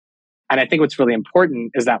And I think what's really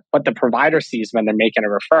important is that what the provider sees when they're making a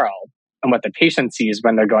referral and what the patient sees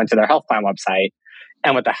when they're going to their health plan website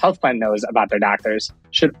and what the health plan knows about their doctors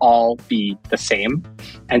should all be the same.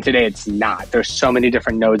 And today it's not. There's so many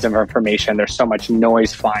different nodes of information. There's so much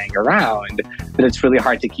noise flying around that it's really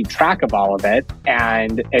hard to keep track of all of it.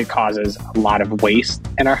 And it causes a lot of waste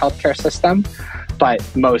in our healthcare system. But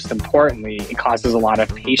most importantly, it causes a lot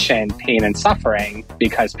of patient pain and suffering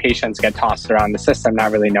because patients get tossed around the system,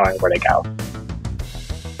 not really knowing where to go.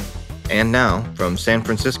 And now, from San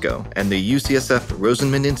Francisco and the UCSF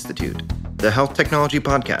Rosenman Institute, the Health Technology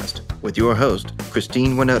Podcast with your host,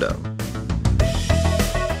 Christine Winoto.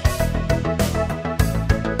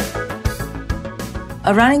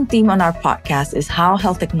 A running theme on our podcast is how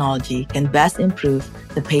health technology can best improve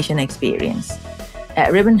the patient experience.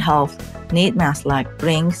 At Ribbon Health, Nate Maslak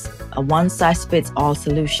brings a one-size-fits-all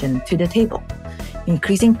solution to the table,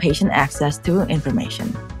 increasing patient access to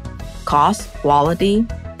information. Cost, quality,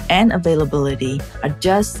 and availability are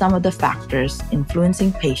just some of the factors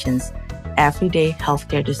influencing patients' everyday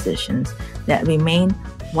healthcare decisions that remain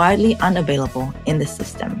widely unavailable in the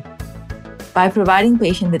system. By providing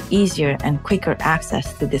patients with easier and quicker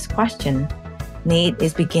access to this question, Nate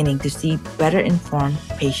is beginning to see better informed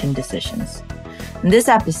patient decisions. In this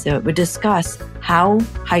episode, we discuss how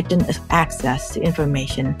heightened access to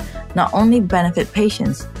information not only benefit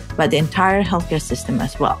patients, but the entire healthcare system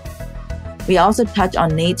as well. We also touch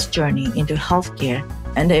on Nate's journey into healthcare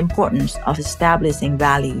and the importance of establishing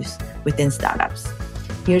values within startups.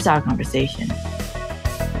 Here's our conversation.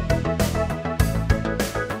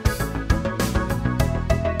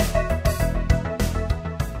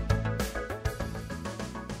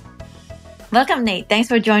 Welcome, Nate. Thanks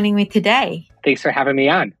for joining me today. Thanks for having me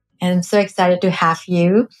on. And I'm so excited to have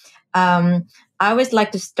you. I always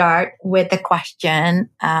like to start with the question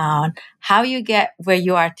on how you get where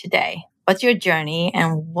you are today. What's your journey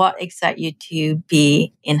and what excites you to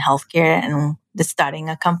be in healthcare and starting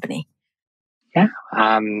a company? Yeah.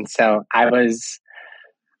 So I was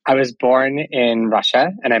born in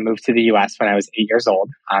Russia and I moved to the US when I was 8 years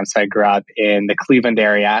old. So I grew up in the Cleveland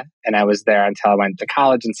area and I was there until I went to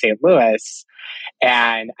college in St. Louis.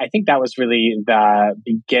 And I think that was really the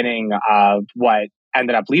beginning of what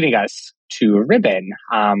ended up leading us to Ribbon.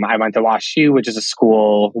 I went to WashU, which is a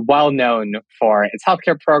school well known for its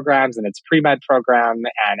healthcare programs and its pre-med program.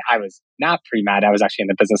 And I was not pre-med. I was actually in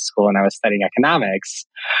the business school and I was studying economics.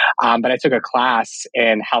 But I took a class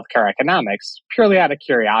in healthcare economics purely out of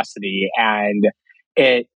curiosity. And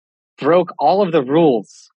it broke all of the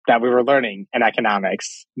rules that we were learning in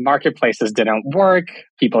economics. Marketplaces didn't work.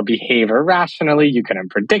 People behave irrationally. You couldn't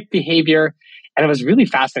predict behavior. And I was really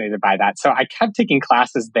fascinated by that. So I kept taking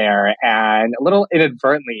classes there and a little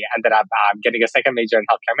inadvertently ended up getting a second major in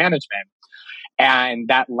healthcare management. And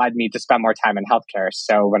that led me to spend more time in healthcare.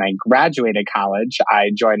 So when I graduated college, I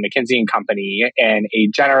joined McKinsey & Company in a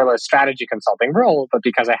generalist strategy consulting role. But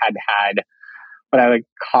because I had what I would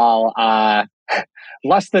call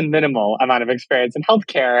less than minimal amount of experience in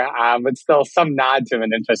healthcare, but still some nod to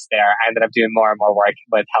an interest there, I ended up doing more and more work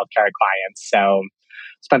with healthcare clients. So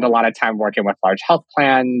spent a lot of time working with large health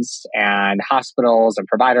plans and hospitals and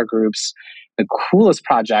provider groups. The coolest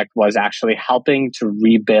project was actually helping to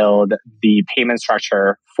rebuild the payment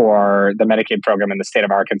structure for the Medicaid program in the state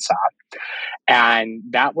of Arkansas. And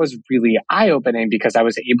that was really eye-opening because I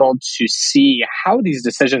was able to see how these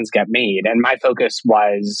decisions get made. And my focus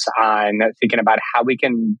was on thinking about how we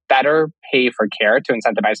can better pay for care to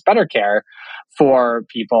incentivize better care for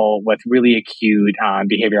people with really acute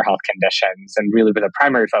behavioral health conditions, and really with a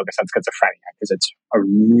primary focus on schizophrenia, because it's a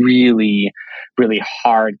really, really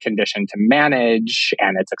hard condition to manage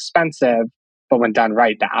and it's expensive. But when done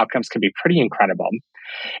right, the outcomes can be pretty incredible.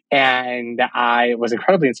 And I was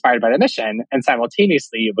incredibly inspired by the mission and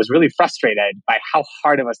simultaneously was really frustrated by how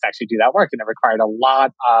hard it was to actually do that work. And it required a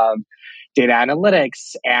lot of data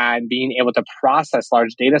analytics and being able to process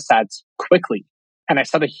large data sets quickly. And I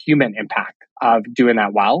saw the human impact of doing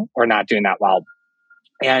that well or not doing that well.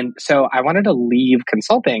 And so I wanted to leave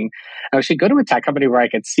consulting and actually go to a tech company where I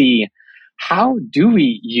could see, how do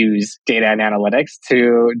we use data and analytics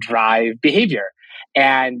to drive behavior?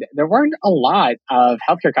 And there weren't a lot of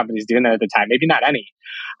healthcare companies doing that at the time, maybe not any.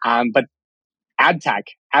 But ad tech,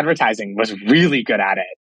 advertising was really good at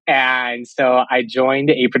it. And so I joined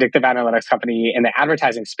a predictive analytics company in the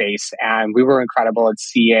advertising space, and we were incredible at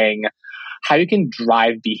seeing how you can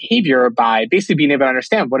drive behavior by basically being able to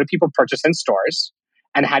understand what do people purchase in stores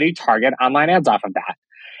and how do you target online ads off of that.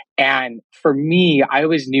 And for me, I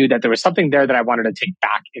always knew that there was something there that I wanted to take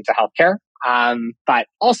back into healthcare, but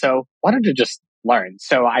also wanted to just learn.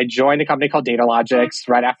 So I joined a company called Data Logics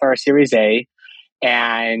right after our Series A.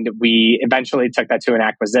 And we eventually took that to an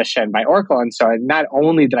acquisition by Oracle. And so not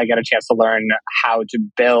only did I get a chance to learn how to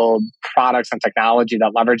build products and technology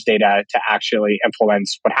that leverage data to actually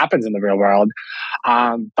influence what happens in the real world,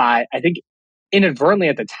 but I think inadvertently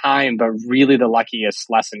at the time, but really the luckiest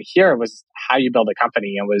lesson here was how you build a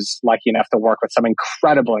company. And was lucky enough to work with some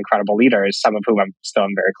incredible leaders, some of whom I'm still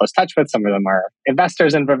in very close touch with. Some of them are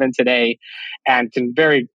investors in Ribbon today, and can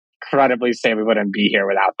very credibly say we wouldn't be here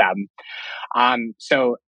without them.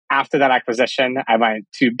 So after that acquisition, I went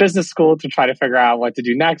to business school to try to figure out what to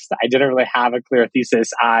do next. I didn't really have a clear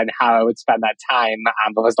thesis on how I would spend that time,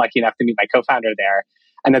 but was lucky enough to meet my co-founder there.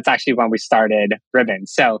 And that's actually when we started Ribbon.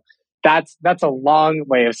 So that's a long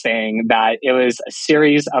way of saying that it was a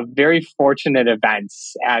series of very fortunate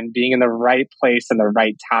events and being in the right place and the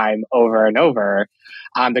right time over and over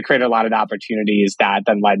that created a lot of the opportunities that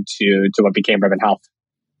then led to what became Ribbon Health.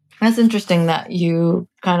 That's interesting that you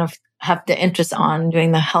kind of have the interest on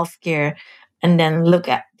doing the healthcare and then look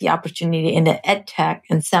at the opportunity in the ed tech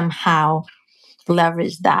and somehow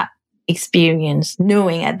leverage that experience,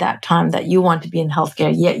 knowing at that time that you want to be in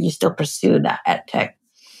healthcare, yet you still pursue that ed tech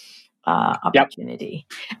opportunity.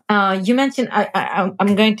 Yep. You mentioned,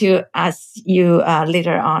 I'm going to ask you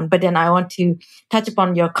later on, but then I want to touch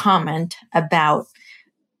upon your comment about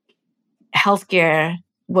healthcare.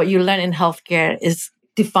 What you learn in healthcare is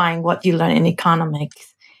define what you learn in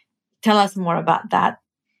economics. Tell us more about that,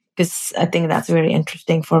 because I think that's very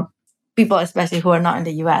interesting for people, especially who are not in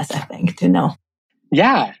the US, I think, to know.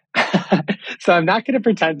 Yeah. So I'm not going to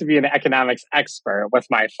pretend to be an economics expert with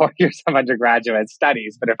my 4 years of undergraduate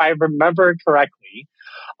studies, but if I remember correctly,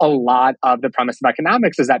 a lot of the premise of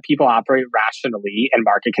economics is that people operate rationally in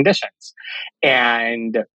market conditions.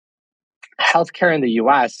 And healthcare in the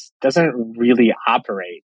US doesn't really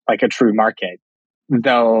operate like a true market,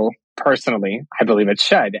 though personally, I believe it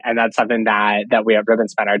should. And that's something that we at Ribbon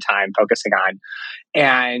spend our time focusing on.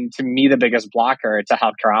 And to me, the biggest blocker to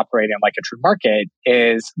healthcare operating like a true market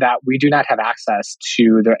is that we do not have access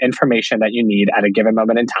to the information that you need at a given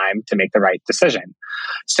moment in time to make the right decision.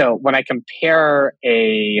 So when I compare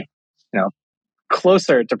a,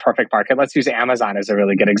 closer to perfect market, let's use Amazon as a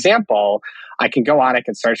really good example. I can go on, I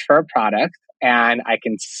can search for a product, and I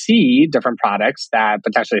can see different products that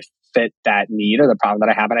potentially fit that need or the problem that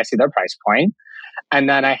I have, and I see their price point. And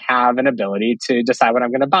then I have an ability to decide what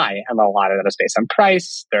I'm going to buy. And a lot of that is based on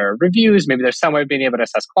price, their reviews, maybe there's some way of being able to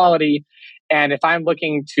assess quality. And if I'm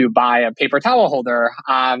looking to buy a paper towel holder,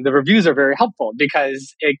 the reviews are very helpful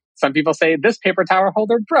because some people say this paper towel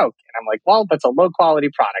holder broke. And I'm like, well, that's a low quality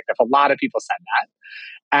product if a lot of people said that.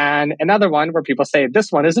 And another one where people say, this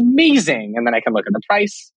one is amazing. And then I can look at the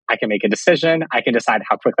price. I can make a decision. I can decide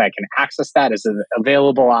how quickly I can access that. Is it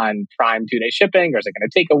available on Prime 2-day shipping, or is it going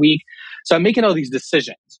to take a week? So I'm making all these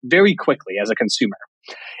decisions very quickly as a consumer.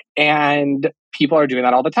 And people are doing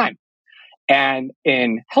that all the time. And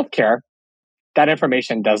in healthcare, that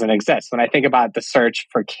information doesn't exist. When I think about the search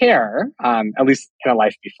for care, at least in a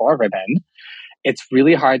life before Ribbon, it's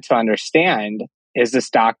really hard to understand. Is this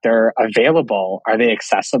doctor available? Are they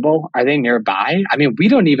accessible? Are they nearby? I mean, we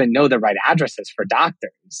don't even know the right addresses for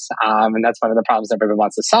doctors. And that's one of the problems that everyone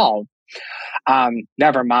wants to solve.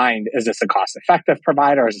 Never mind, is this a cost-effective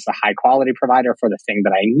provider? Or is this a high-quality provider for the thing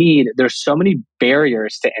that I need? There's so many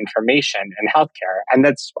barriers to information in healthcare. And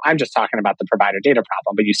I'm just talking about the provider data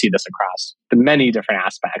problem, but you see this across the many different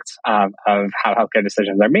aspects of how healthcare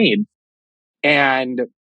decisions are made. And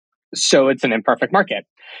so it's an imperfect market.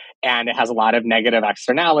 And it has a lot of negative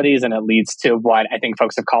externalities, and it leads to what I think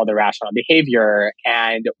folks have called irrational behavior.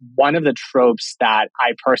 And one of the tropes that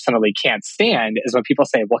I personally can't stand is when people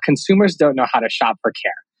say, well, consumers don't know how to shop for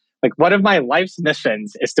care. Like, one of my life's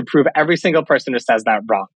missions is to prove every single person who says that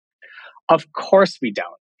wrong. Of course we don't.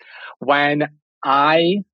 When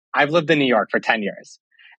I've lived in New York for 10 years,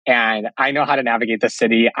 and I know how to navigate the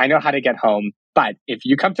city. I know how to get home. But if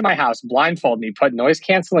you come to my house, blindfold me, put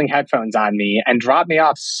noise-canceling headphones on me, and drop me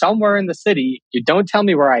off somewhere in the city, you don't tell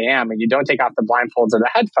me where I am, and you don't take off the blindfolds or the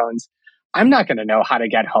headphones, I'm not going to know how to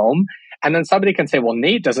get home. And then somebody can say, well,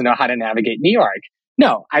 Nate doesn't know how to navigate New York.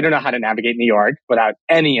 No, I don't know how to navigate New York without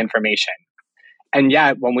any information. And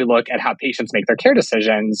yet, when we look at how patients make their care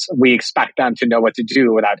decisions, we expect them to know what to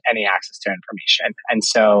do without any access to information. And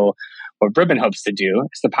so what Ribbon hopes to do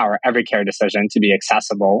is to power every care decision to be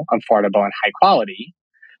accessible, affordable, and high quality,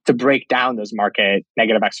 to break down those market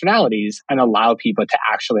negative externalities and allow people to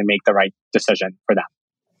actually make the right decision for them.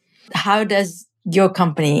 How does your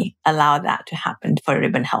company allow that to happen for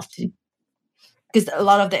Ribbon Health? Because a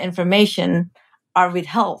lot of the information are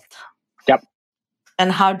withheld. Yep.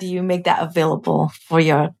 And how do you make that available for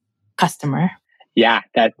your customer? Yeah,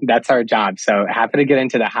 that's our job. So happy to get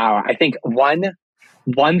into the how. I think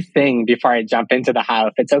one thing before I jump into the how,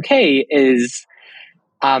 if it's okay, is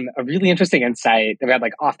a really interesting insight that we had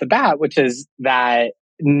like off the bat, which is that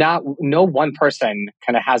no one person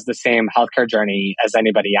kind of has the same healthcare journey as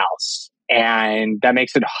anybody else. And that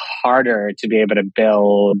makes it harder to be able to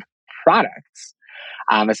build products,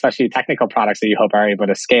 especially technical products that you hope are able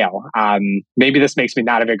to scale. Maybe this makes me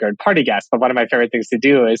not a very good party guest, but one of my favorite things to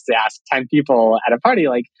do is to ask 10 people at a party,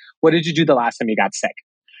 like, what did you do the last time you got sick?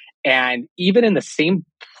 And even in the same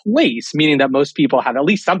place, meaning that most people have at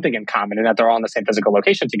least something in common and that they're all in the same physical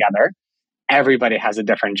location together, everybody has a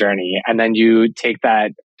different journey. And then you take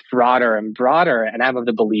that broader and broader, and I'm of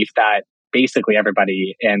the belief that basically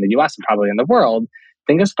everybody in the US and probably in the world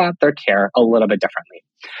thinks about their care a little bit differently.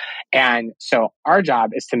 And so our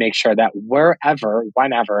job is to make sure that wherever,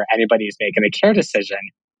 whenever anybody is making a care decision,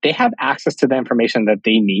 they have access to the information that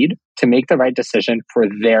they need to make the right decision for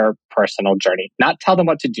their personal journey. Not tell them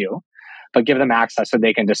what to do, but give them access so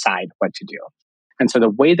they can decide what to do. And so the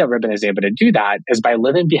way that Ribbon is able to do that is by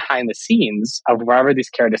living behind the scenes of wherever these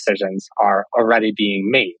care decisions are already being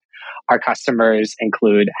made. Our customers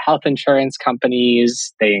include health insurance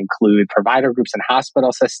companies, they include provider groups and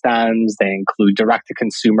hospital systems, they include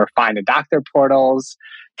direct-to-consumer find a doctor portals.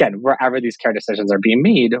 Again, wherever these care decisions are being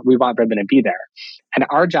made, we want Ribbon to be there. And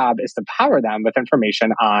our job is to power them with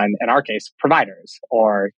information on, in our case, providers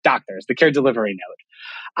or doctors, the care delivery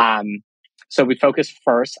node. So we focus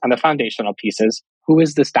first on the foundational pieces. Who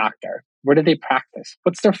is this doctor? Where do they practice?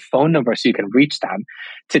 What's their phone number so you can reach them?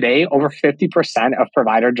 Today, over 50% of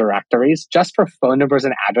provider directories, just for phone numbers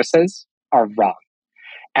and addresses, are wrong.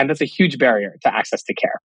 And that's a huge barrier to access to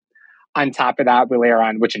care. On top of that, we layer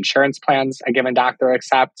on which insurance plans a given doctor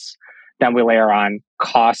accepts. Then we layer on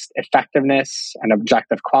cost effectiveness and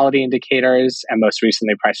objective quality indicators, and most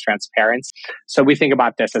recently, price transparency. So we think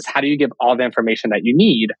about this as how do you give all the information that you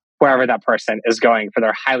need wherever that person is going for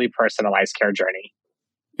their highly personalized care journey.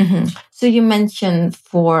 Mm-hmm. So you mentioned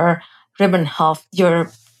for Ribbon Health,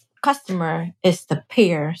 your customer is the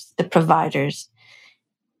payers, the providers,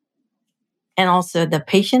 and also the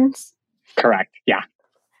patients? Correct, yeah.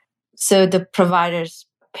 So the providers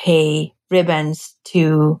pay Ribbons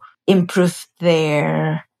to improve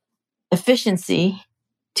their efficiency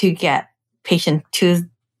to get patient to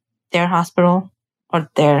their hospital or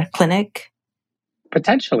their clinic?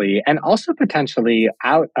 Potentially, and also potentially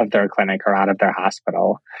out of their clinic or out of their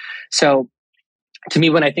hospital. So to me,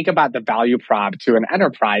 when I think about the value prop to an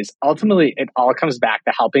enterprise, ultimately it all comes back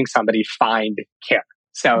to helping somebody find care.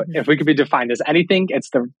 So if we could be defined as anything, it's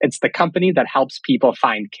the company that helps people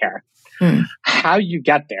find care. How you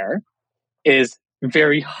get there is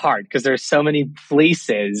very hard because there's so many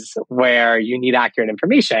places where you need accurate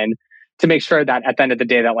information to make sure that at the end of the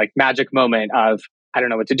day, that like magic moment of I don't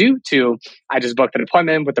know what to do to I just booked an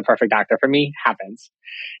appointment with the perfect doctor for me happens.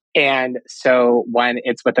 And so when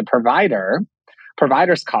it's with a provider,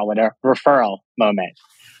 providers call it a referral moment.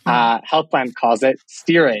 Health plan calls it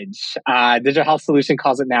steerage. Digital health solution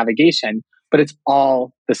calls it navigation, but it's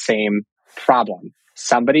all the same problem.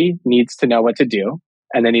 Somebody needs to know what to do,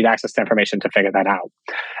 and they need access to information to figure that out.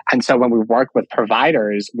 And so when we work with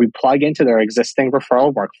providers, we plug into their existing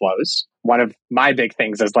referral workflows. One of my big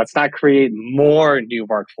things is let's not create more new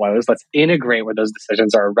workflows. Let's integrate where those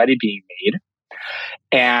decisions are already being made.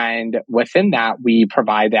 And within that, we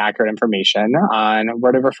provide the accurate information on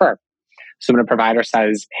where to refer. So when a provider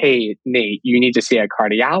says, hey, Nate, you need to see a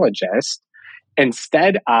cardiologist,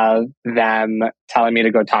 instead of them telling me to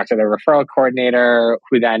go talk to the referral coordinator,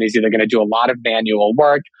 who then is either going to do a lot of manual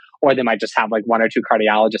work, or they might just have like one or two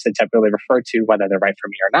cardiologists they typically refer to, whether they're right for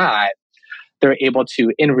me or not, they're able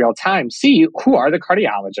to, in real time, see who are the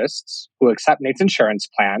cardiologists who accept Nate's insurance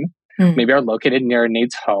plan, maybe are located near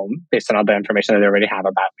Nate's home based on all the information that they already have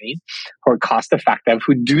about me, who are cost effective,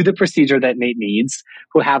 who do the procedure that Nate needs,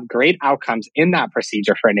 who have great outcomes in that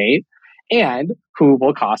procedure for Nate, and who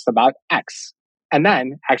will cost about X. And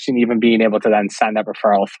then actually even being able to then send that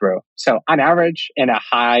referral through. So on average, in a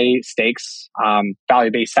high stakes,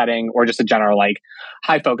 value-based setting, or just a general like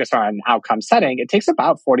high focus on outcome setting, it takes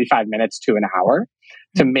about 45 minutes to an hour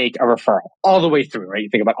to make a referral all the way through, right? You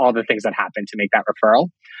think about all the things that happen to make that referral.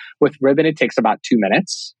 With Ribbon, it takes about 2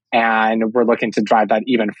 minutes. And we're looking to drive that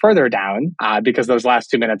even further down because those last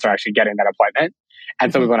 2 minutes are actually getting that appointment.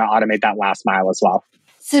 And so we want to automate that last mile as well.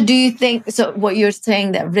 So do you think, so what you're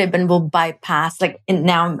saying that Ribbon will bypass, like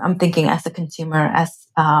now I'm thinking as a consumer, as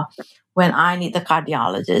when I need the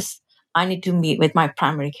cardiologist, I need to meet with my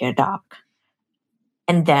primary care doc.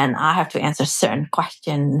 And then I have to answer certain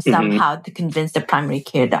questions somehow to convince the primary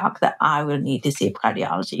care doc that I will need to see a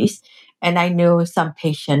cardiologist. And I know some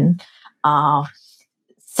patient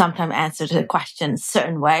sometimes answer the question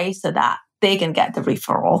certain way so that they can get the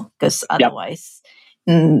referral, because otherwise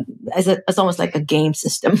it's almost like a game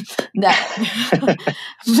system that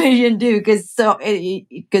patient do,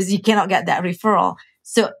 because you cannot get that referral.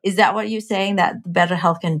 So is that what you're saying, that Better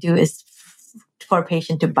Health can do is for a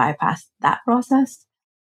patient to bypass that process?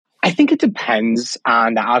 I think it depends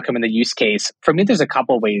on the outcome and the use case. For me, there's a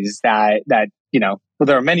couple ways that well,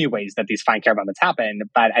 there are many ways that these find care moments happen,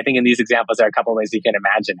 but I think in these examples, there are a couple ways you can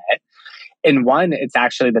imagine it. In one, it's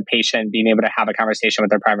actually the patient being able to have a conversation with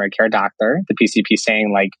their primary care doctor, the PCP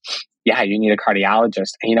saying like, yeah, you need a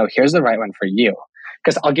cardiologist. And, here's the right one for you.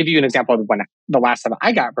 Because I'll give you an example of when the last time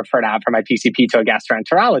I got referred out from my PCP to a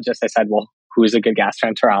gastroenterologist. I said, well, who's a good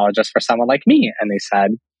gastroenterologist for someone like me? And they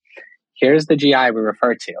said, here's the GI we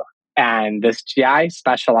refer to. And this GI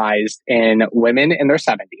specialized in women in their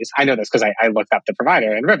 70s. I know this because I looked up the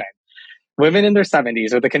provider in Ribbon. Women in their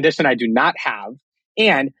 70s with a condition I do not have.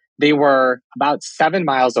 And they were about 7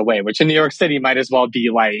 miles away, which in New York City might as well be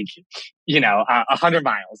like, 100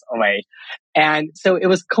 miles away. And so it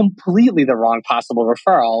was completely the wrong possible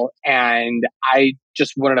referral. And I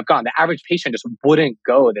just wouldn't have gone. The average patient just wouldn't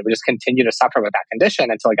go. They would just continue to suffer with that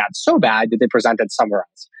condition until it got so bad that they presented somewhere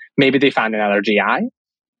else. Maybe they found another GI.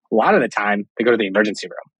 A lot of the time, they go to the emergency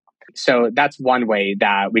room. So that's one way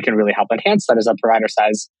that we can really help enhance that, as a provider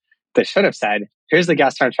says, they should have said, here's the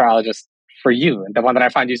gastroenterologist for you. And the one that I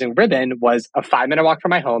found using Ribbon was a 5-minute walk from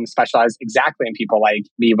my home, specialized exactly in people like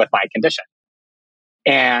me with my condition,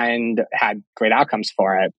 and had great outcomes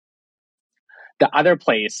for it. The other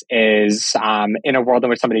place is in a world in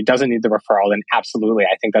which somebody doesn't need the referral, and absolutely,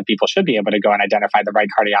 I think that people should be able to go and identify the right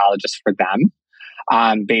cardiologist for them.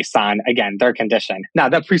 Based on, again, their condition. Now,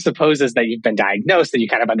 that presupposes that you've been diagnosed, that you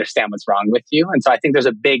kind of understand what's wrong with you. And so I think there's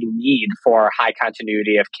a big need for high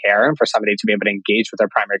continuity of care and for somebody to be able to engage with their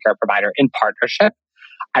primary care provider in partnership.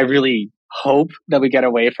 I really hope that we get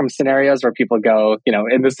away from scenarios where people go,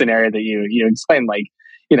 in the scenario that you explained, like,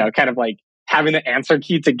 kind of like having the answer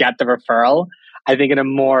key to get the referral. I think in a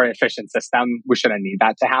more efficient system, we shouldn't need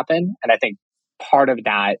that to happen. And I think part of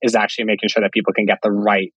that is actually making sure that people can get the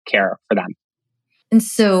right care for them. And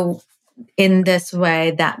so in this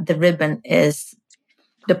way, that the Ribbon is,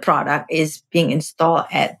 the product is being installed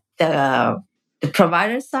at the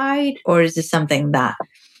provider side, or is it something that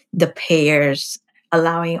the payers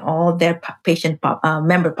allowing all their patient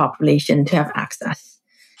member population to have access?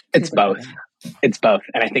 It's both. It's both.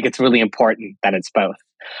 And I think it's really important that it's both.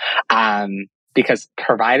 Because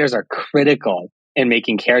providers are critical in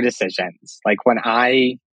making care decisions. Like when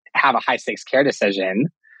I have a high stakes care decision,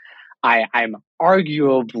 I'm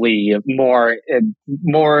arguably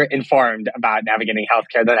more informed about navigating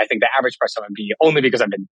healthcare than I think the average person would be, only because I've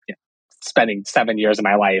been spending 7 years of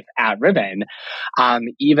my life at Ribbon.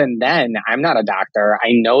 Even then, I'm not a doctor. I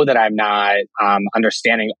know that I'm not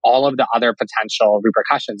understanding all of the other potential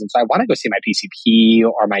repercussions. And so I want to go see my PCP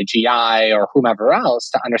or my GI or whomever else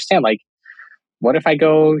to understand, like, what if I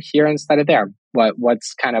go here instead of there?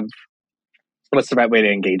 What's the right way to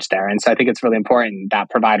engage there? And so I think it's really important that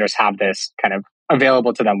providers have this kind of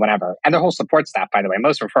available to them whenever. And their whole support staff, by the way,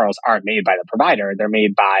 most referrals aren't made by the provider. They're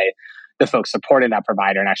made by the folks supporting that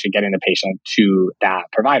provider and actually getting the patient to that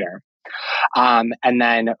provider. And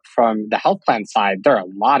then from the health plan side, there are a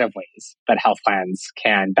lot of ways that health plans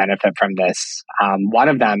can benefit from this. One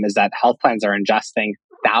of them is that health plans are ingesting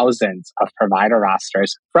thousands of provider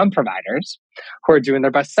rosters from providers who are doing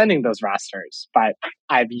their best sending those rosters. But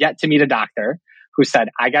I've yet to meet a doctor who said,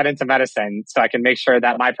 I got into medicine so I can make sure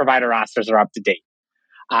that my provider rosters are up to date.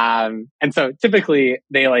 And so typically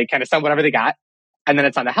they kind of send whatever they got, and then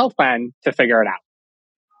it's on the health plan to figure it out.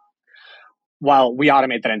 Well, we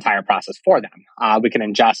automate that entire process for them. We can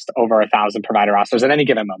ingest over 1,000 provider rosters at any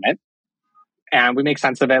given moment. And we make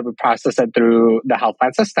sense of it. We process it through the health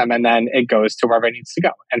plan system, and then it goes to wherever it needs to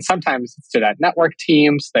go. And sometimes it's to that network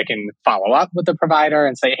team so they can follow up with the provider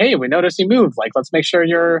and say, hey, we noticed you moved. Let's make sure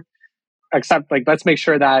let's make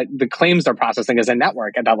sure that the claims they're processing is in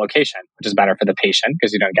network at that location, which is better for the patient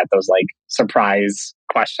because you don't get those surprise,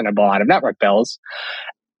 questionable out of network bills.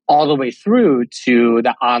 All the way through to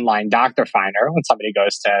the online doctor finder. When somebody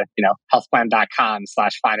goes to,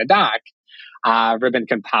 healthplan.com/find-a-doc, Ribbon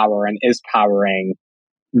can power and is powering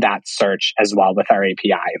that search as well with our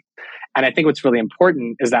API. And I think what's really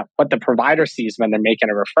important is that what the provider sees when they're making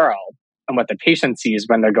a referral and what the patient sees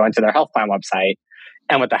when they're going to their health plan website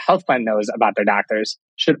and what the health plan knows about their doctors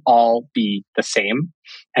should all be the same.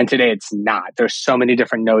 And today it's not. There's so many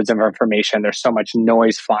different nodes of information. There's so much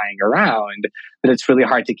noise flying around that it's really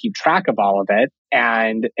hard to keep track of all of it.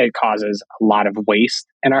 And it causes a lot of waste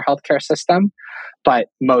in our healthcare system. But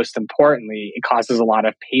most importantly, it causes a lot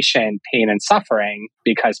of patient pain and suffering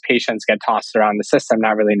because patients get tossed around the system,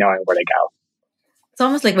 not really knowing where to go. It's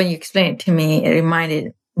almost like when you explained it to me, it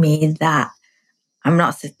reminded me that I'm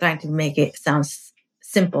not trying to make it sound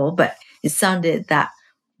simple, but it sounded that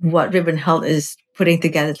what Ribbon Health is putting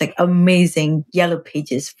together is like amazing yellow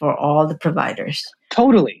pages for all the providers.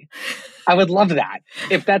 Totally. I would love that.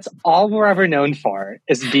 If that's all we're ever known for,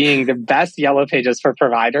 is being the best yellow pages for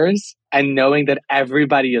providers and knowing that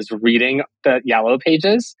everybody is reading the yellow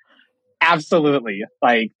pages, absolutely.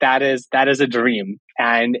 Like that is a dream.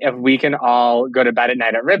 And if we can all go to bed at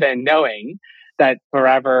night at Ribbon knowing that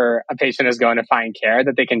wherever a patient is going to find care,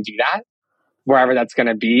 that they can do that, wherever that's going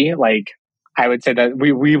to be, like I would say that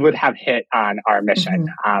we would have hit on our mission.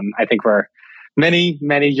 I think we're many,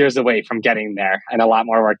 many years away from getting there and a lot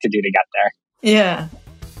more work to do to get there. Yeah.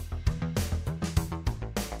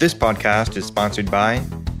 This podcast is sponsored by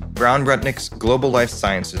Brown Rudnick's Global Life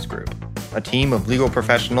Sciences Group, a team of legal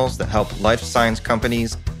professionals that help life science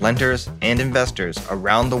companies, lenders, and investors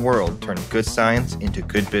around the world turn good science into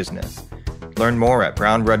good business. Learn more at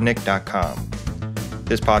brownrudnick.com.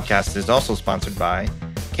 This podcast is also sponsored by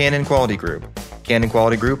Canon Quality Group. Canon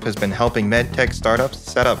Quality Group has been helping medtech startups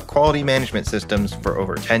set up quality management systems for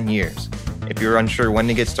over 10 years. If you're unsure when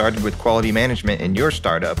to get started with quality management in your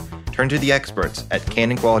startup, turn to the experts at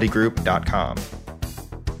canonqualitygroup.com.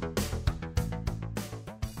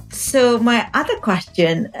 So my other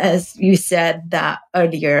question, as you said that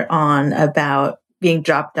earlier on about being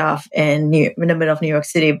dropped off in the middle of New York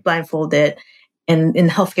City, blindfolded, and in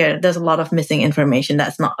healthcare, there's a lot of missing information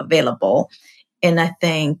that's not available. And I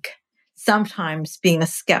think sometimes being a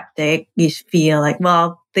skeptic, you feel like,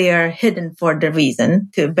 well, they're hidden for the reason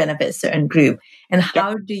to benefit a certain group. And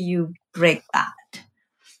how do you break that?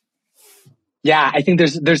 Yeah, I think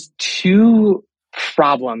there's two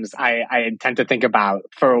problems I tend to think about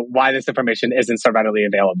for why this information isn't so readily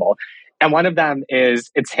available. And one of them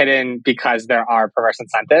is it's hidden because there are perverse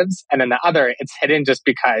incentives. And then the other, it's hidden just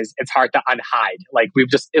because it's hard to unhide. Like we've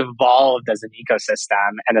just evolved as an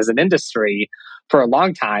ecosystem and as an industry for a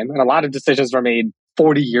long time. And a lot of decisions were made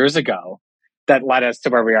 40 years ago that led us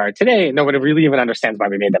to where we are today. Nobody really even understands why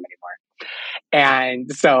we made them anymore.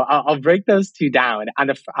 And so I'll break those two down.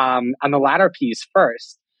 On the latter piece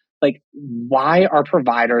first, like why are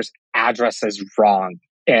providers' addresses wrong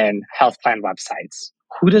in health plan websites?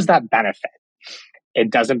 Who does that benefit?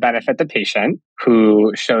 It doesn't benefit the patient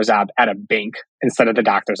who shows up at a bank instead of the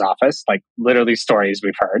doctor's office, like literally stories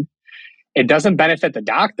we've heard. It doesn't benefit the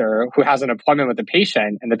doctor who has an appointment with the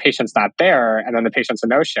patient and the patient's not there, and then the patient's a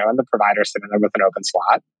no-show and the provider's sitting there with an open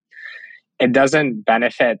slot. It doesn't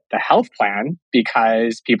benefit the health plan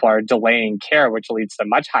because people are delaying care, which leads to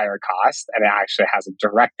much higher cost, and it actually has a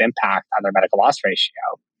direct impact on their medical loss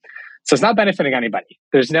ratio. So it's not benefiting anybody.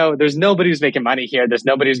 There's nobody who's making money here. There's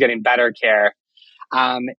nobody who's getting better care.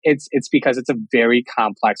 It's because it's a very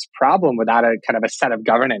complex problem without a kind of a set of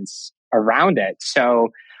governance around it. So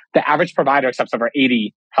the average provider accepts over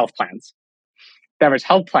 80 health plans. The average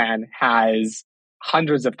health plan has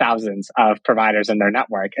hundreds of thousands of providers in their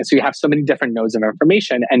network. And so you have so many different nodes of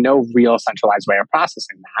information and no real centralized way of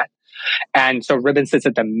processing that. And so Ribbon sits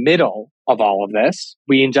at the middle of all of this.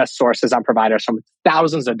 We ingest sources on providers from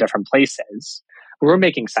thousands of different places. We're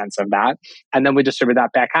making sense of that. And then we distribute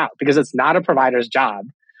that back out because it's not a provider's job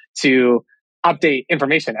to update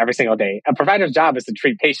information every single day. A provider's job is to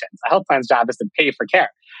treat patients. A health plan's job is to pay for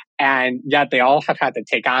care. And yet they all have had to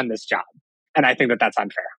take on this job. And I think that that's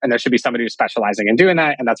unfair. And there should be somebody who's specializing in doing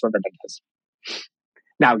that. And that's what Ribbon does.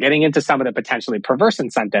 Now, getting into some of the potentially perverse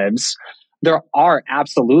incentives, there are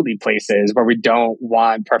absolutely places where we don't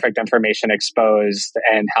want perfect information exposed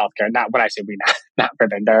in healthcare. Not when I say we, not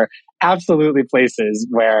Ribbon. There are absolutely places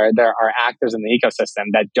where there are actors in the ecosystem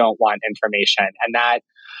that don't want information. And that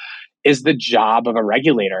is the job of a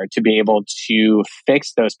regulator to be able to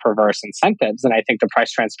fix those perverse incentives. And I think the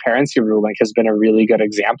price transparency ruling has been a really good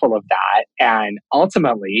example of that. And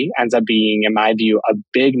ultimately ends up being, in my view, a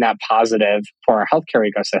big net positive for our healthcare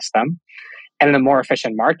ecosystem. And in a more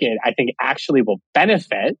efficient market, I think actually will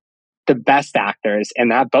benefit the best actors in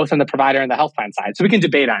that, both on the provider and the health plan side. So we can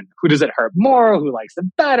debate on who does it hurt more, who likes it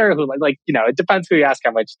better, who it depends who you ask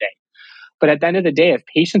on which day. But at the end of the day, if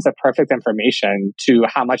patients have perfect information to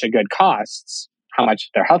how much a good costs, how much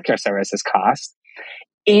their healthcare services cost,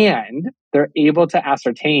 and they're able to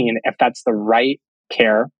ascertain if that's the right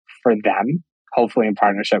care for them, hopefully in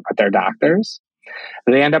partnership with their doctors,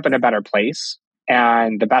 they end up in a better place.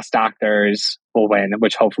 And the best doctors will win,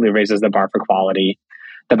 which hopefully raises the bar for quality.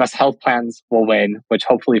 The best health plans will win, which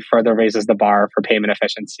hopefully further raises the bar for payment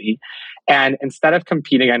efficiency. And instead of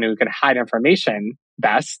competing on who can hide information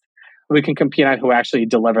best, we can compete on who actually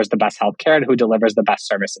delivers the best healthcare and who delivers the best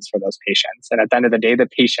services for those patients. And at the end of the day, the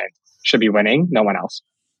patient should be winning, no one else.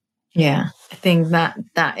 Yeah, I think that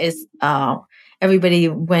is everybody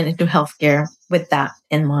went into healthcare with that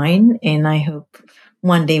in mind, and I hope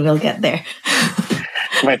one day we'll get there.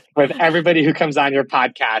 with everybody who comes on your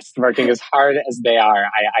podcast working as hard as they are,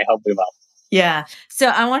 I hope we will. Yeah. So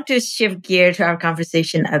I want to shift gear to our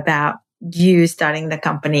conversation about you starting the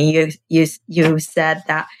company. You said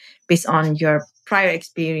that based on your prior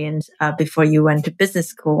experience before you went to business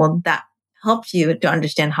school, that helped you to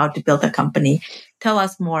understand how to build a company. Tell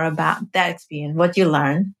us more about that experience, what you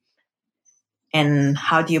learned, and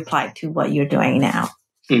how do you apply it to what you're doing now?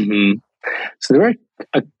 Mm-hmm. So there were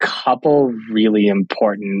a couple really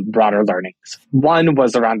important broader learnings. One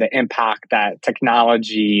was around the impact that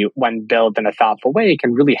technology, when built in a thoughtful way,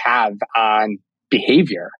 can really have on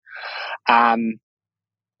behavior.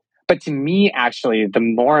 But to me, actually, the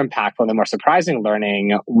more impactful, the more surprising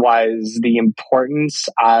learning was the importance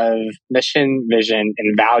of mission, vision,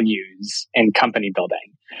 and values in company building.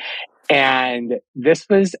 And this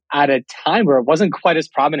was at a time where it wasn't quite as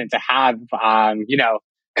prominent to have,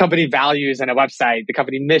 company values on a website, the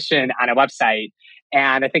company mission on a website.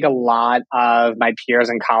 And I think a lot of my peers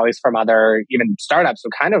and colleagues from other even startups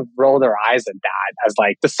would kind of roll their eyes at that as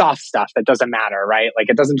like the soft stuff that doesn't matter, right? Like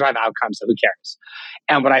it doesn't drive outcomes, so who cares?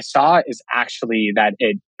 And what I saw is actually that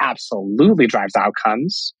it absolutely drives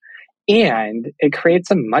outcomes. And it creates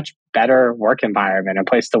a much better work environment, a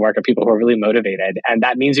place to work of people who are really motivated. And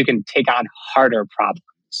that means you can take on harder problems.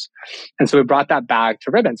 And so we brought that back to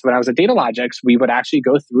Ribbon. So when I was at Datalogix, we would actually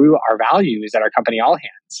go through our values at our company All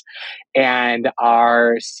Hands. And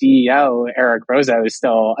our CEO, Eric Rosa, who's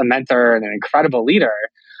still a mentor and an incredible leader,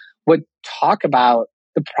 would talk about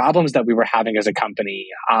the problems that we were having as a company,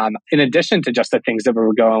 in addition to just the things that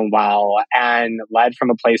were going well, and led from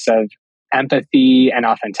a place of empathy and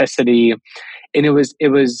authenticity. And it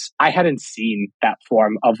was, I hadn't seen that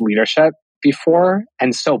form of leadership before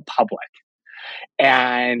and so public.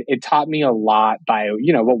 And it taught me a lot by,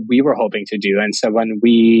 what we were hoping to do. And so when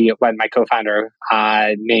my co-founder,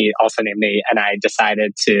 Nate, also named Nate, and I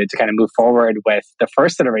decided to kind of move forward with the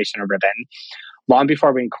first iteration of Ribbon, long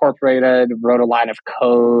before we incorporated, wrote a line of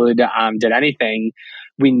code, did anything,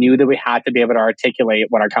 we knew that we had to be able to articulate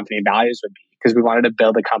what our company values would be, because we wanted to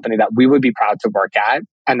build a company that we would be proud to work at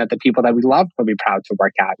and that the people that we loved would be proud to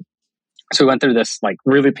work at. So we went through this like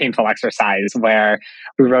really painful exercise where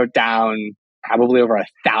we wrote down probably over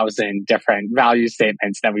 1,000 different value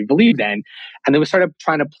statements that we believed in. And then we started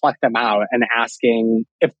trying to pluck them out and asking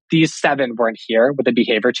if these 7 weren't here, would the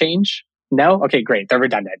behavior change? No? Okay, great. They're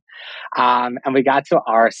redundant. And we got to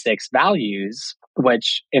our 6 values,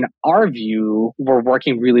 which in our view were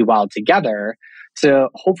working really well together to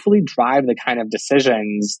hopefully drive the kind of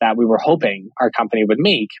decisions that we were hoping our company would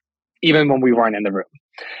make, even when we weren't in the room.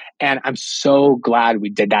 And I'm so glad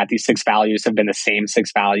we did that. These 6 values have been the same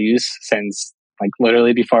 6 values since like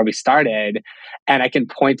literally before we started. And I can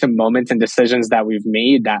point to moments and decisions that we've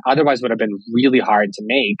made that otherwise would have been really hard to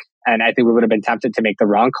make. And I think we would have been tempted to make the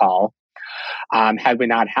wrong call had we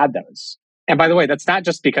not had those. And by the way, that's not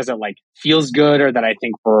just because it like feels good or that I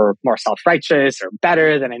think we're more self-righteous or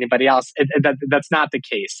better than anybody else. That's not the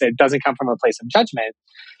case. It doesn't come from a place of judgment.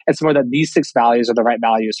 It's more that these 6 values are the right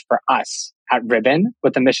values for us at Ribbon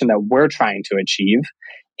with the mission that we're trying to achieve.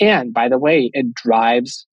 And by the way, it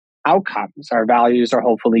drives outcomes. Our values are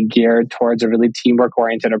hopefully geared towards a really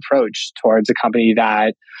teamwork-oriented approach, towards a company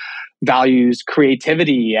that values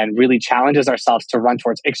creativity and really challenges ourselves to run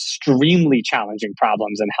towards extremely challenging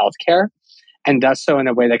problems in healthcare, and does so in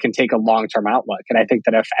a way that can take a long-term outlook. And I think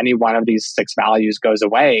that if any one of these 6 values goes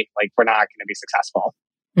away, like we're not going to be successful.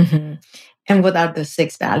 Mm-hmm. And what are the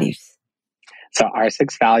 6 values? So our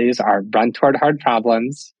 6 values are run toward hard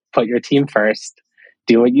problems, put your team first,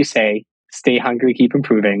 do what you say, stay hungry, keep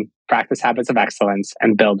improving, practice habits of excellence,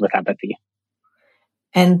 and build with empathy.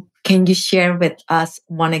 And can you share with us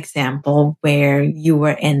one example where you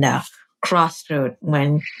were in the crossroad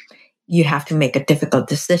when you have to make a difficult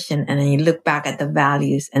decision and then you look back at the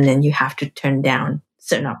values and then you have to turn down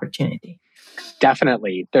certain opportunity?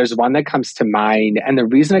 Definitely. There's one that comes to mind. And the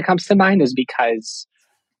reason it comes to mind is because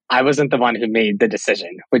I wasn't the one who made the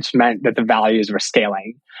decision, which meant that the values were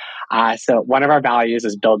scaling. So one of our values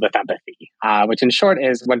is build with empathy, which in short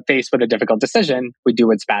is when faced with a difficult decision, we do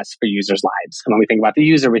what's best for users' lives. And when we think about the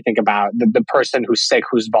user, we think about the person who's sick,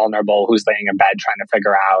 who's vulnerable, who's laying in bed trying to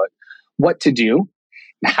figure out what to do.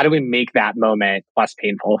 How do we make that moment less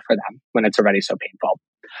painful for them when it's already so painful?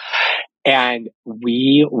 And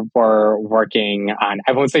we were working on,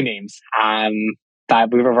 I won't say names,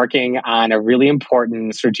 but we were working on a really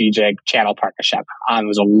important strategic channel partnership. It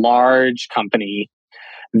was a large company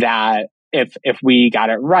that if we got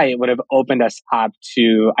it right, would have opened us up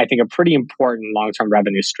to, I think, a pretty important long-term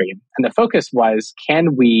revenue stream. And the focus was,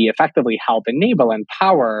 can we effectively help enable,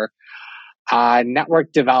 empower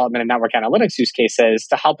network development and network analytics use cases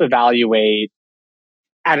to help evaluate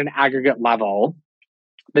at an aggregate level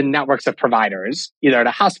the networks of providers, either at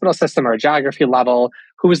a hospital system or a geography level,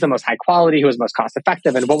 who was the most high quality, who was most cost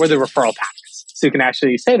effective, and what were the referral paths. So you can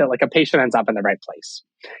actually say that like a patient ends up in the right place.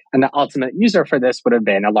 And the ultimate user for this would have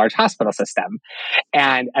been a large hospital system.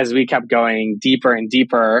 And as we kept going deeper and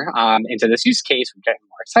deeper into this use case, we were getting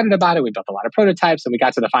more excited about it. We built a lot of prototypes and we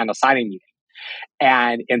got to the final signing meeting.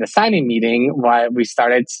 And in the signing meeting, what we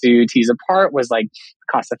started to tease apart was like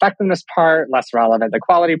cost effectiveness part, less relevant, the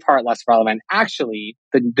quality part, less relevant. Actually,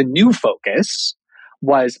 the new focus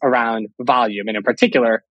was around volume and in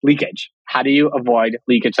particular, leakage. How do you avoid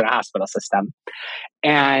leakage in a hospital system?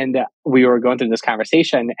 And we were going through this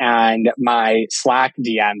conversation and my Slack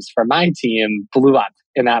DMs for my team blew up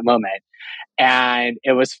in that moment. And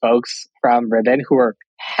it was folks from Ribbon who were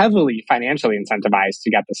heavily financially incentivized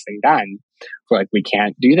to get this thing done. We're like, we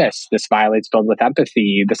can't do this. This violates build with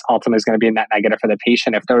empathy. This ultimately is going to be a net negative for the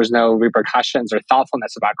patient. If there was no repercussions or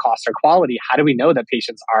thoughtfulness about cost or quality, how do we know that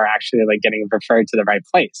patients are actually like getting referred to the right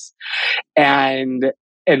place? And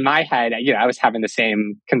in my head, I was having the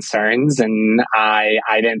same concerns and I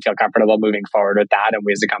didn't feel comfortable moving forward with that. And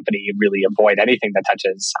we as a company really avoid anything that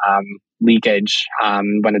touches leakage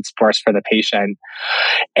when it's worse for the patient.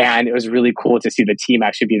 And it was really cool to see the team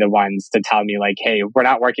actually be the ones to tell me like, hey, we're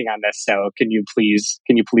not working on this. So can you please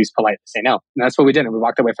politely say no? And that's what we did. And we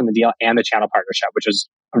walked away from the deal and the channel partnership, which was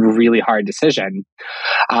a really hard decision.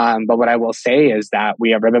 But what I will say is that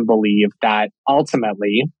we at Ribbon believe that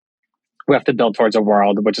ultimately, we have to build towards a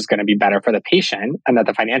world which is going to be better for the patient and that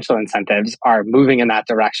the financial incentives are moving in that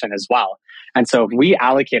direction as well. And so if we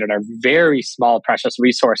allocated our very small, precious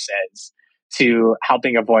resources to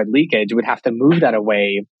helping avoid leakage, we'd have to move that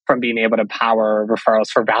away from being able to power referrals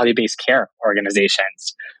for value-based care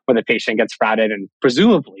organizations where the patient gets routed and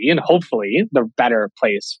presumably and hopefully the better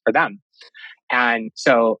place for them. And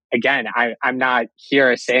so again, I'm not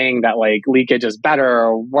here saying that like leakage is better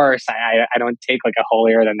or worse. I don't take like a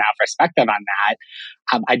holier than thou perspective on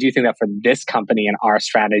that. I do think that for this company and our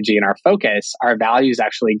strategy and our focus, our values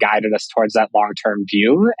actually guided us towards that long-term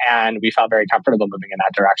view. And we felt very comfortable moving in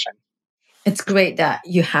that direction. It's great that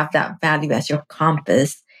you have that value as your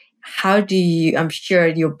compass. How do you, I'm sure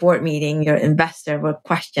your board meeting, your investor will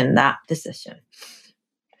question that decision.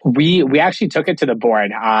 We actually took it to the board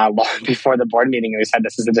long before the board meeting, and we said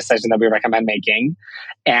this is a decision that we recommend making.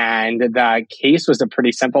 And the case was a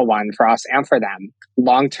pretty simple one for us and for them.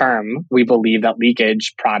 Long term, we believe that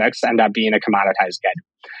leakage products end up being a commoditized good.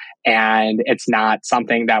 And it's not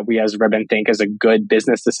something that we as Ribbon think is a good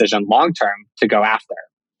business decision long term to go after.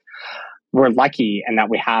 We're lucky in that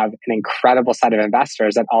we have an incredible set of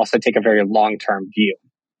investors that also take a very long term view.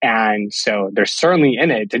 And so they're certainly in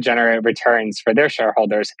it to generate returns for their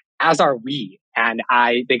shareholders, as are we. And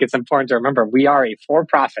I think it's important to remember we are a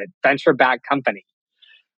for-profit, venture-backed company.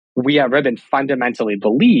 We at Ribbon fundamentally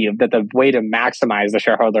believe that the way to maximize the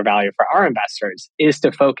shareholder value for our investors is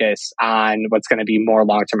to focus on what's going to be more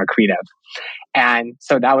long-term accretive. And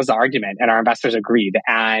so that was the argument, and our investors agreed.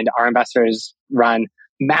 And our investors run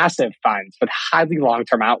massive funds with highly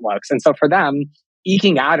long-term outlooks. And so for them,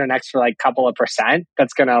 eking out an extra like couple of percent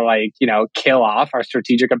that's going to kill off our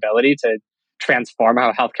strategic ability to transform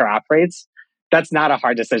how healthcare operates, that's not a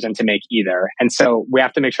hard decision to make either. And so we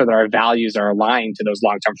have to make sure that our values are aligned to those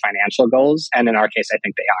long-term financial goals. And in our case, I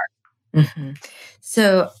think they are. Mm-hmm.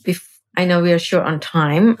 So I know we are short on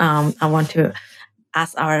time. I want to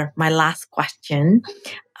ask my last question.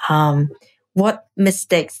 What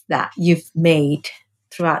mistakes that you've made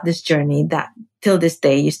throughout this journey that till this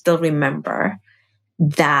day you still remember,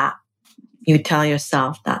 that you tell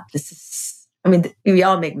yourself that this is, we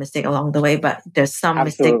all make mistakes along the way, but there's some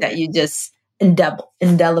Absolutely. mistake that you just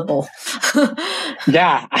indelible.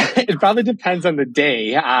 Yeah, it probably depends on the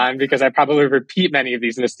day because I probably repeat many of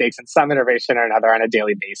these mistakes in some iteration or another on a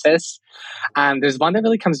daily basis. There's one that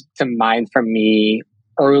really comes to mind for me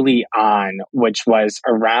early on, which was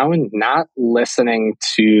around not listening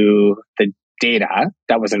to the data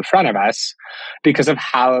that was in front of us because of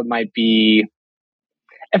how it might be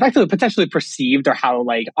effectively potentially perceived, or how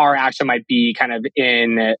like our action might be kind of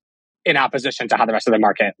in opposition to how the rest of the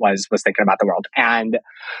market was thinking about the world. And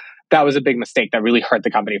that was a big mistake that really hurt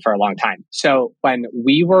the company for a long time. So when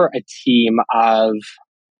we were a team of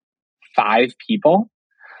 5 people,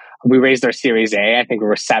 we raised our Series A. I think we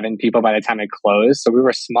were 7 people by the time it closed. So we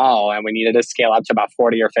were small and we needed to scale up to about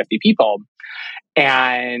 40 or 50 people.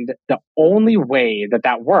 And the only way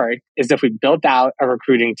that worked is if we built out a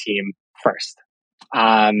recruiting team first.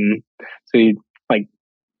 So we like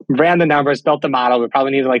ran the numbers, built the model. We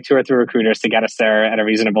probably needed like 2 or 3 recruiters to get us there at a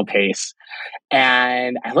reasonable pace.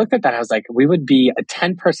 And I looked at that. I was like, we would be a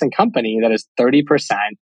 10-person company that is 30%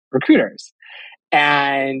 recruiters.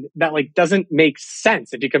 And that like doesn't make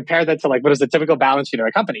sense if you compare that to like what is the typical balance sheet of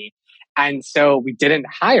a company. And so we didn't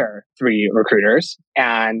hire 3 recruiters,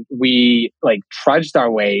 and we like trudged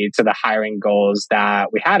our way to the hiring goals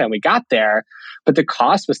that we had, and we got there. But the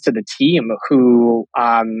cost was to the team who,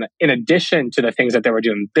 in addition to the things that they were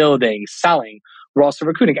doing, building, selling, were also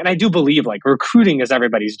recruiting. And I do believe like recruiting is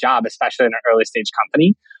everybody's job, especially in an early stage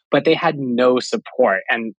company, but they had no support.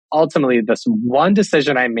 And ultimately, this one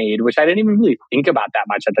decision I made, which I didn't even really think about that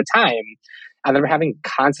much at the time, and they were having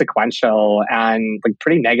consequential and like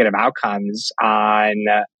pretty negative outcomes on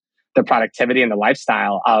the productivity and the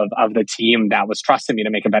lifestyle of the team that was trusting me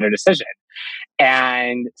to make a better decision.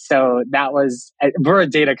 And so that was, we're a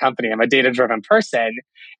data company. I'm a data-driven person.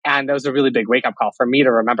 And that was a really big wake-up call for me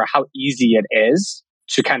to remember how easy it is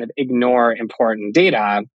to kind of ignore important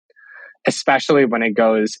data, especially when it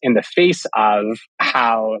goes in the face of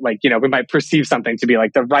how, like, you know, we might perceive something to be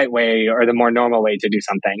like the right way or the more normal way to do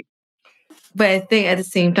something. But I think at the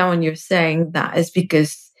same time, when you're saying that, is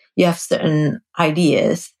because you have certain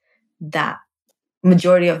ideas that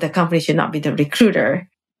majority of the company should not be the recruiter,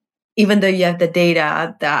 even though you have the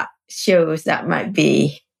data that shows that might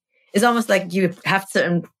be. It's almost like you have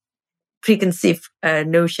certain preconceived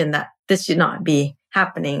notion that this should not be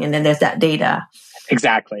happening, and then there's that data.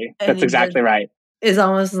 Exactly. That's exactly right. It's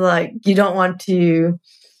almost like you don't want to.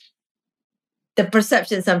 The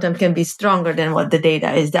perception sometimes can be stronger than what the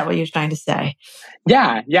data is. Is that what you're trying to say?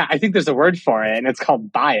 Yeah. I think there's a word for it, and it's called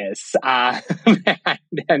bias. And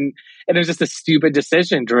it was just a stupid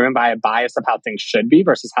decision driven by a bias of how things should be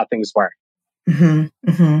versus how things work. Mm-hmm.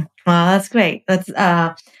 Mm-hmm. Well, that's great.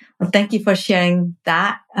 Well, thank you for sharing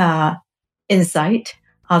that insight.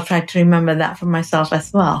 I'll try to remember that for myself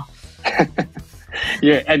as well.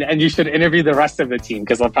 Yeah, and you should interview the rest of the team,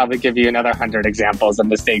 because they'll probably give you another 100 examples of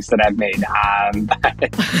mistakes that I've made.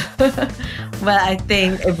 Well, I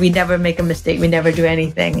think if we never make a mistake, we never do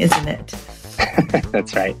anything, isn't it?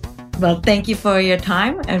 That's right. Well, thank you for your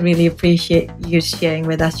time. I really appreciate you sharing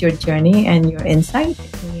with us your journey and your insight.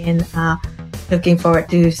 And looking forward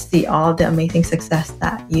to see all the amazing success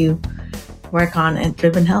that you work on at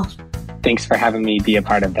Ribbon Health. Thanks for having me be a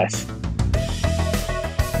part of this.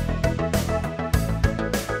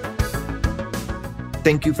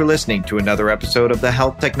 Thank you for listening to another episode of the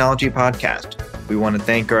Health Technology Podcast. We want to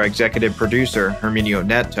thank our executive producer, Herminio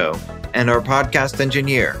Neto, and our podcast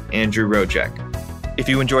engineer, Andrew Rojek. If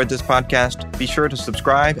you enjoyed this podcast, be sure to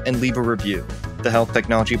subscribe and leave a review. The Health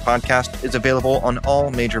Technology Podcast is available on all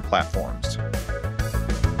major platforms.